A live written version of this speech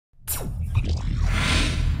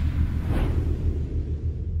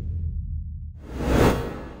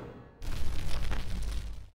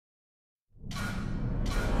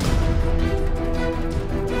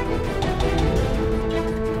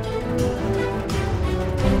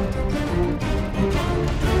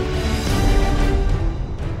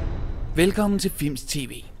Velkommen til Filmz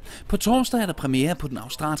TV. På torsdag er der premiere på den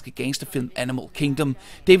australske gangsterfilm Animal Kingdom.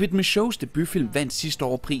 David Michôds debutfilm vandt sidste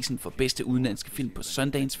år prisen for bedste udenlandske film på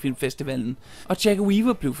Sundance Filmfestivalen. Og Jack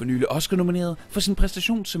Weaver blev for nylig Oscar-nomineret for sin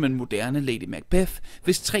præstation som en moderne Lady Macbeth,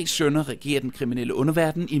 hvis 3 sønner regerer den kriminelle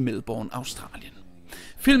underverden i Melbourne, Australien.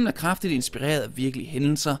 Filmen er kraftigt inspireret af virkelige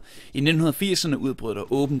hændelser. I 1980'erne udbrød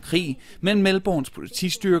der åben krig mellem Melbournes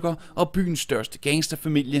politistyrker og byens største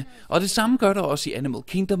gangsterfamilie, og det samme gør der også i Animal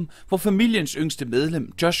Kingdom, hvor familiens yngste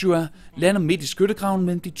medlem, Joshua, lander midt i skyttegraven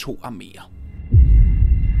mellem de 2 arméer.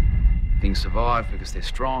 Things survive because they're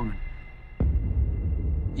strong.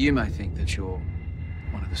 You may think that you're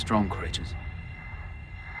one of the strong creatures.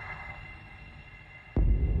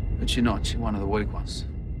 But you're not, you're one of the weak ones.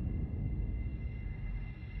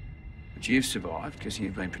 But you've survived because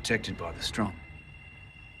you've been protected by the strong.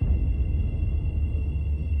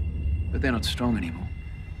 But they're not strong anymore.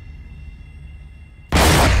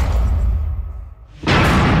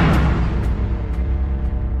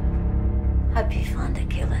 Hope you find the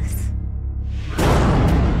killers.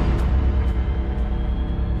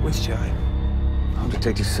 Where's Joe? I'm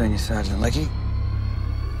Detective Senior Sergeant Leckie.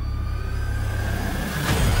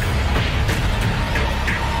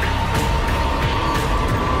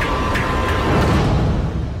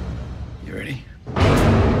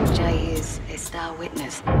 Star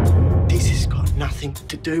witness. This has got nothing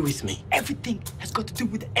to do with me. Everything has got to do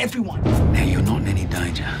with everyone. Now you're not in any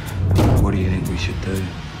danger. What do you think we should do?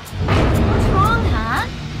 What's wrong, huh?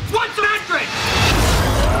 What's the matter?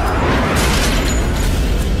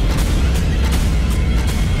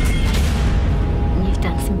 You've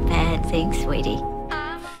done some bad things, sweetie.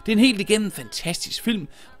 Det er en helt igennem fantastisk film,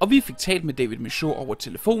 og vi fik talt med David Michôd over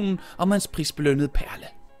telefonen om hans prisbelønnede perle.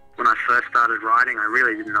 When I first started writing, I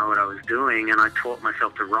really didn't know what I was doing, and I taught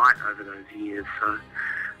myself to write over those years. So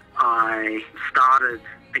I started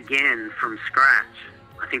again from scratch,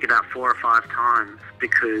 I think about 4 or 5 times,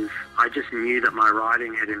 because I just knew that my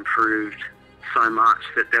writing had improved so much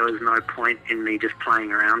that there was no point in me just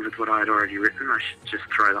playing around with what I had already written. I should just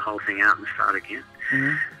throw the whole thing out and start again.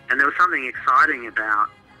 Mm-hmm. And there was something exciting about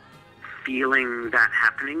feeling that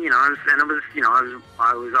happening, I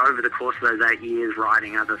was over the course of those 8 years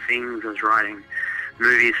writing other things. I was writing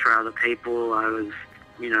movies for other people. I was,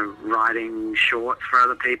 writing shorts for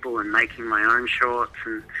other people and making my own shorts.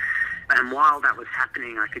 And while that was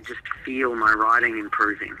happening, I could just feel my writing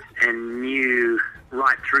improving and knew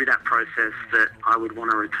right through that process that I would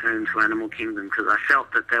want to return to Animal Kingdom because I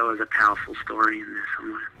felt that there was a powerful story in there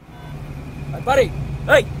somewhere. Hey, buddy!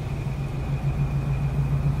 Hey!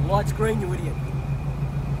 Light's green, you idiot.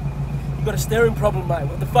 You got a staring problem, mate.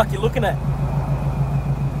 What the fuck are you looking at?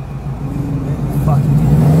 Fuck.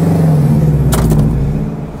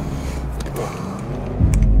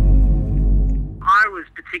 I was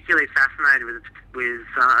particularly fascinated with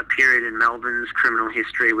a period in Melbourne's criminal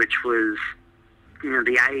history, which was,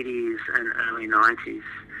 the 80s and early 90s.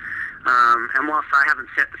 And whilst I haven't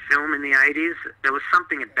set the film in the 80s, there was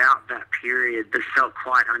something about that period that felt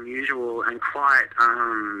quite unusual and quite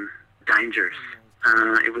dangerous.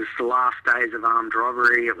 It was the last days of armed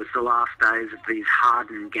robbery. It was the last days of these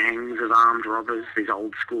hardened gangs of armed robbers, these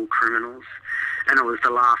old school criminals. And it was the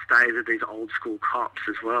last days of these old school cops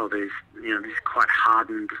as well, these quite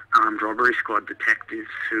hardened armed robbery squad detectives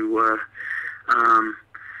who were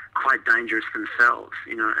quite dangerous themselves,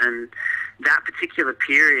 and that particular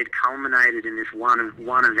period culminated in this one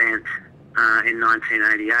event in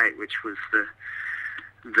 1988, which was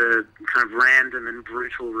the kind of random and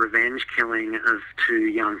brutal revenge killing of 2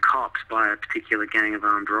 young cops by a particular gang of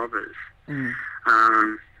armed robbers. Mm.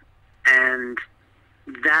 And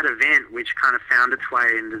that event, which kind of found its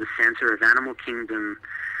way into the centre of Animal Kingdom,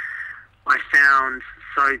 I found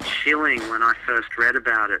so chilling when I first read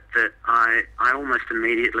about it that I almost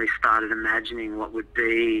immediately started imagining what would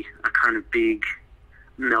be a kind of big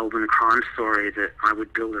Melbourne crime story that I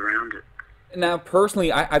would build around it. Now,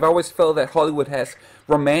 personally, I've always felt that Hollywood has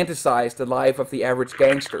romanticized the life of the average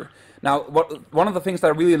gangster. Now, one of the things that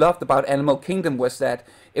I really loved about Animal Kingdom was that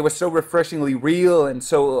it was so refreshingly real and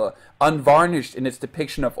so unvarnished in its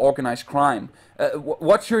depiction of organized crime.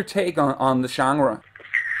 What's your take on the genre?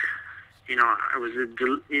 It was a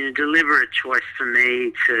deliberate choice for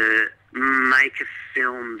me to make a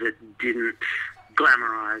film that didn't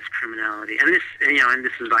glamorize criminality. And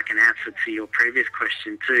this is like an answer to your previous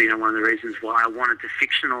question too. One of the reasons why I wanted to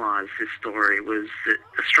fictionalize this story was that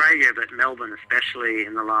Australia, but Melbourne especially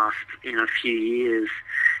in the last, few years,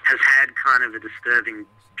 has had kind of a disturbing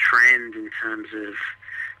trend in terms of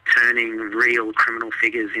turning real criminal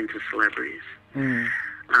figures into celebrities. Mm.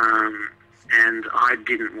 And I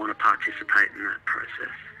didn't want to participate in that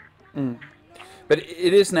process. But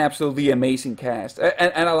it is an absolutely amazing cast.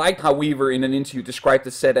 And I like how Weaver, in an interview, described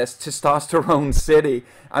the set as testosterone city.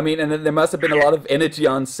 I mean, and there must have been a lot of energy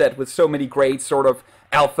on set with so many great sort of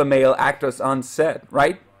alpha male actors on set,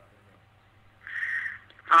 right?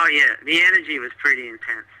 Oh yeah, the energy was pretty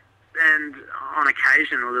intense. And on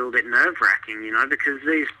occasion a little bit nerve-wracking, you know, because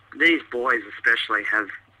these boys especially have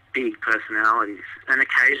big personalities. And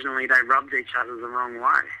occasionally they rubbed each other the wrong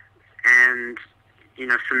way. And you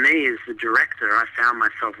know, for me as the director, I found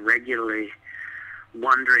myself regularly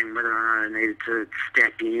wondering whether or not I needed to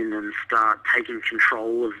step in and start taking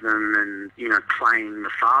control of them and, you know, playing the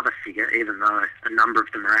father figure, even though a number of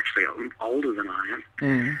them are actually older than I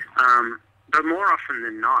am. But more often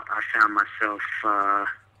than not, I found myself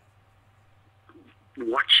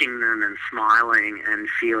watching them and smiling and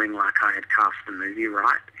feeling like I had cast the movie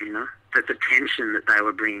right, you know, that the tension that they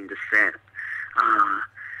were bringing to set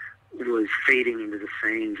was feeding into the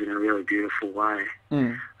scenes in a really beautiful way.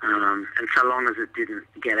 And so long as it didn't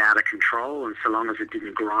get out of control and so long as it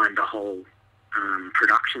didn't grind the whole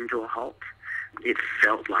production to a halt, it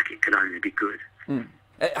felt like it could only be good.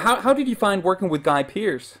 How did you find working with Guy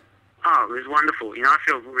Pearce? Oh, it was wonderful. You know, I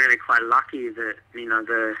feel really quite lucky that, you know,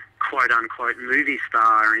 the quote-unquote movie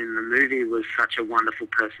star in the movie was such a wonderful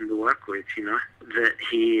person to work with, you know, that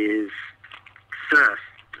he is first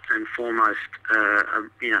and foremost, a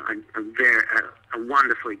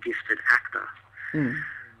wonderfully gifted actor.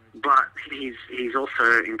 But he's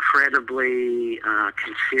also incredibly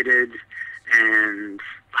considered and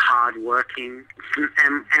hardworking,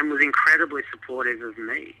 and was incredibly supportive of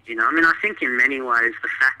me. You know, I mean, I think in many ways the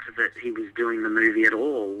fact that he was doing the movie at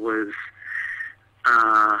all was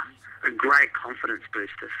a great confidence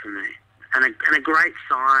booster for me, and a great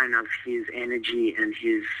sign of his energy and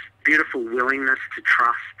his beautiful willingness to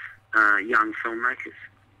trust young filmmakers.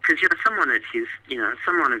 Because, you know,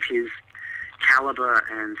 someone of his caliber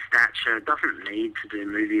and stature doesn't need to do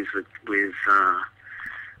movies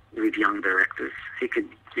with young directors. He can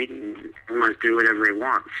almost do whatever he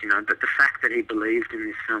wants, you know. But the fact that he believed in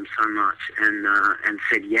this film so much and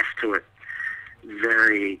said yes to it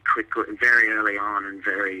very quickly, very early on, and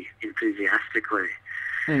very enthusiastically,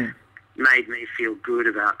 made me feel good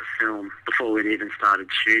about the film before we'd even started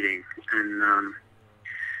shooting. And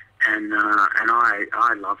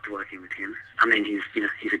I loved working with him. I mean,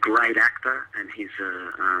 he's a great actor and he's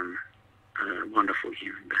a wonderful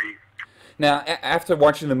human being. Now, after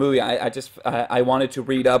watching the movie, I wanted to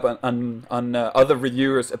read up on other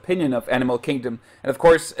reviewers' opinion of Animal Kingdom, and of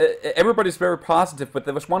course, everybody's very positive. But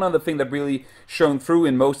there was one other thing that really shone through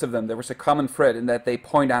in most of them. There was a common thread in that they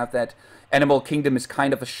point out that Animal Kingdom is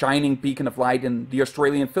kind of a shining beacon of light in the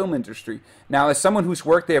Australian film industry. Now, as someone who's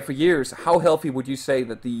worked there for years, how healthy would you say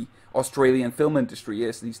that the Australian film industry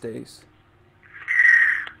is these days?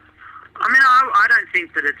 I mean, I don't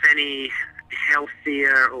think that it's any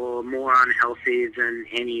healthier or more unhealthy than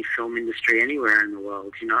any film industry anywhere in the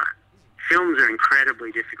world, you know. Films are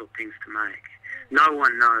incredibly difficult things to make. No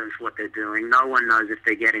one knows what they're doing. No one knows if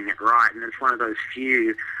they're getting it right. And it's one of those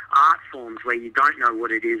few art forms where you don't know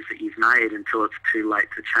what it is that you've made until it's too late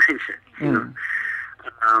to change it, you know.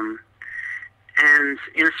 And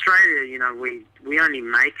in Australia, you know, we only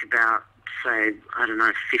make about, say, I don't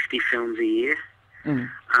know, 50 films a year.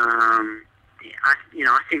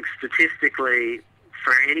 I think statistically,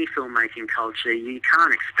 for any filmmaking culture, you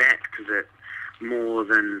can't expect that more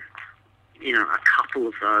than, you know, a couple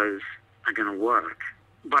of those are going to work.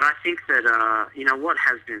 But I think that, you know, what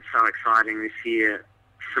has been so exciting this year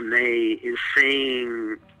for me is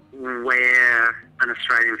seeing where an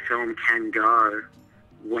Australian film can go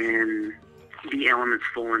when the elements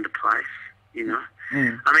fall into place, you know. I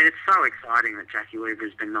mean, it's so exciting that Jackie Weaver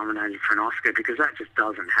has been nominated for an Oscar, because that just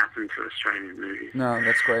doesn't happen to Australian movies. No,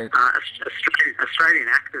 that's great. Australian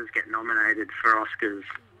actors get nominated for Oscars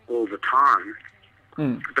all the time,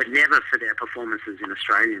 but never for their performances in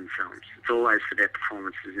Australian films. It's always for their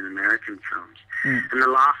performances in American films. And the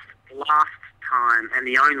last time, and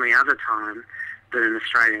the only other time, that an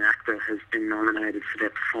Australian actor has been nominated for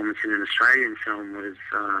their performance in an Australian film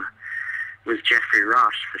was Jeffrey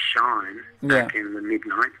Rush for Shine back in the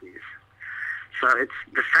mid-90s. So it's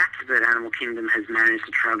the fact that Animal Kingdom has managed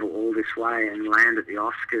to travel all this way and land at the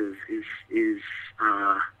Oscars is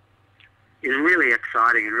really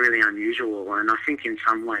exciting and really unusual. And I think in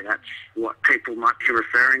some way that's what people might be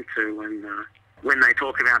referring to when they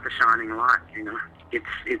talk about the shining light. You know, it's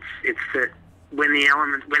that when the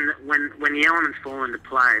elements fall into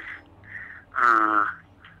place,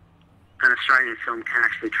 an Australian film can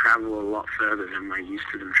actually travel a lot further than we're used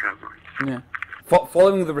to them travelling. Yeah.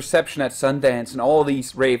 Following the reception at Sundance and all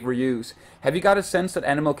these rave reviews, have you got a sense that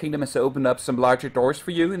Animal Kingdom has opened up some larger doors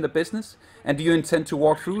for you in the business? And do you intend to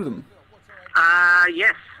walk through them?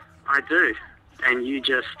 Yes, I do. And you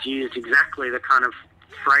just used exactly the kind of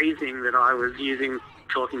phrasing that I was using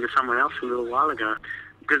talking to someone else a little while ago.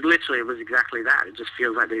 Because literally it was exactly that. It just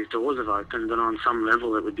feels like these doors have opened, and on some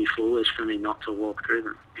level it would be foolish for me not to walk through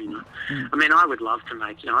them, you know. I mean, I would love to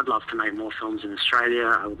make, I'd love to make more films in Australia.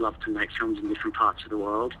 I would love to make films in different parts of the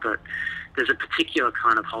world, but there's a particular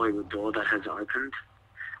kind of Hollywood door that has opened,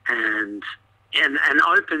 and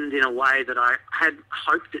opened in a way that I had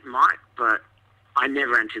hoped it might, but I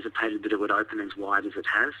never anticipated that it would open as wide as it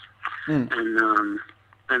has.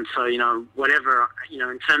 And so, whatever,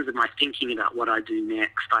 in terms of my thinking about what I do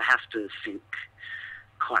next, I have to think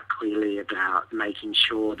quite clearly about making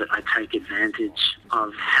sure that I take advantage of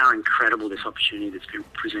how incredible this opportunity that's been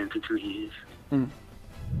presented to me is.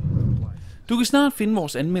 Du kan snart finde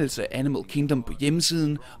vores anmeldelse af Animal Kingdom på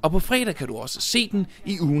hjemmesiden, og på fredag kan du også se den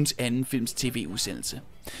i ugens anden Filmz TV-udsendelse.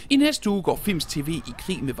 I næste uge går Filmz TV i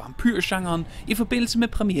krig med vampyrgenren i forbindelse med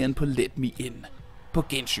premieren på Let Me In. På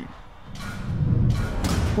gensyn.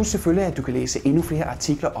 Husk selvfølgelig, at du kan læse endnu flere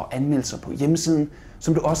artikler og anmeldelser på hjemmesiden,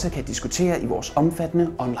 som du også kan diskutere i vores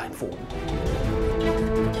omfattende online forum.